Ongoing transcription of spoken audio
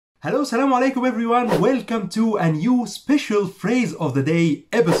Hello, Assalamu alaikum everyone. Welcome to a new special phrase of the day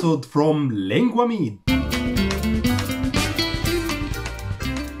episode from Linguamid.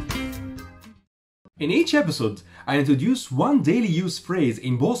 In each episode, I introduce one daily use phrase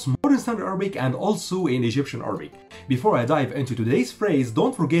in both Modern Standard Arabic and also in Egyptian Arabic. Before I dive into today's phrase,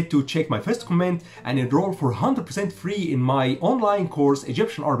 don't forget to check my first comment and enroll for 100% free in my online course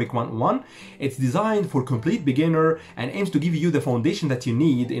Egyptian Arabic 101. It's designed for complete beginner and aims to give you the foundation that you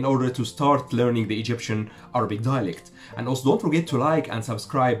need in order to start learning the Egyptian Arabic dialect. And also don't forget to like and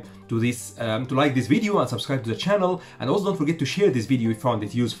subscribe to this video and subscribe to the channel, and also don't forget to share this video if you found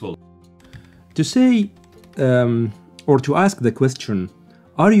it useful. To say or to ask the question,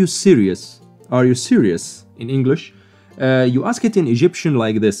 are you serious? Are you serious in English? You ask it in Egyptian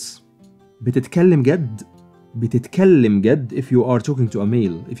like this. بتتكلم جد؟ بتتكلم جد if you are talking to a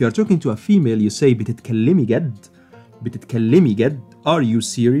male. If you are talking to a female, you say بتتكلمي جد؟ بتتكلمي جد? Are you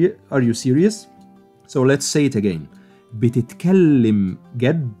serious? Are you serious? So let's say it again. بتتكلم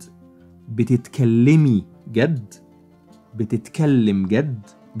جد؟ بتتكلمي جد؟ بتتكلم جد؟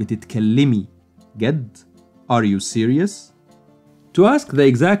 بتتكلمي جد? Are you serious? To ask the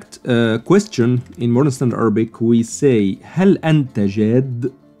exact question in Modern Standard Arabic, we say هل أنت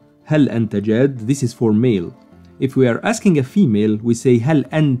جاد? هل أنت جاد? This is for male. If we are asking a female, we say هل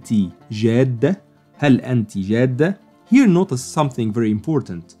أنت جادة? هل أنت جادة? Here notice something very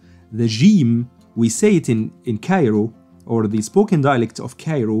important. The jim, we say it in Cairo, or the spoken dialect of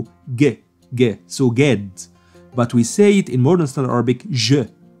Cairo, g, so gad. But we say it in Modern Standard Arabic, j.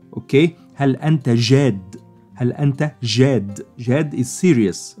 Okay? هل أنت جاد? هل أنت جاد? جاد is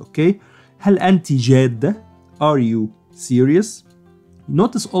serious. Okay? هل أنت جادة? Are you serious?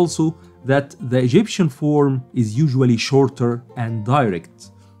 Notice also that the Egyptian form is usually shorter and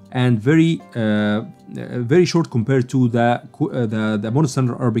direct, and very short compared to the Modern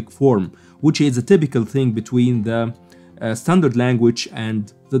Standard Arabic form, which is a typical thing between the standard language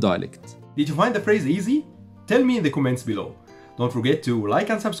and the dialect. Did you find the phrase easy? Tell me in the comments below. Don't forget to like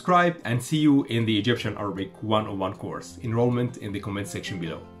and subscribe, and see you in the Egyptian Arabic 101 course. Enrollment in the comment section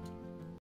below.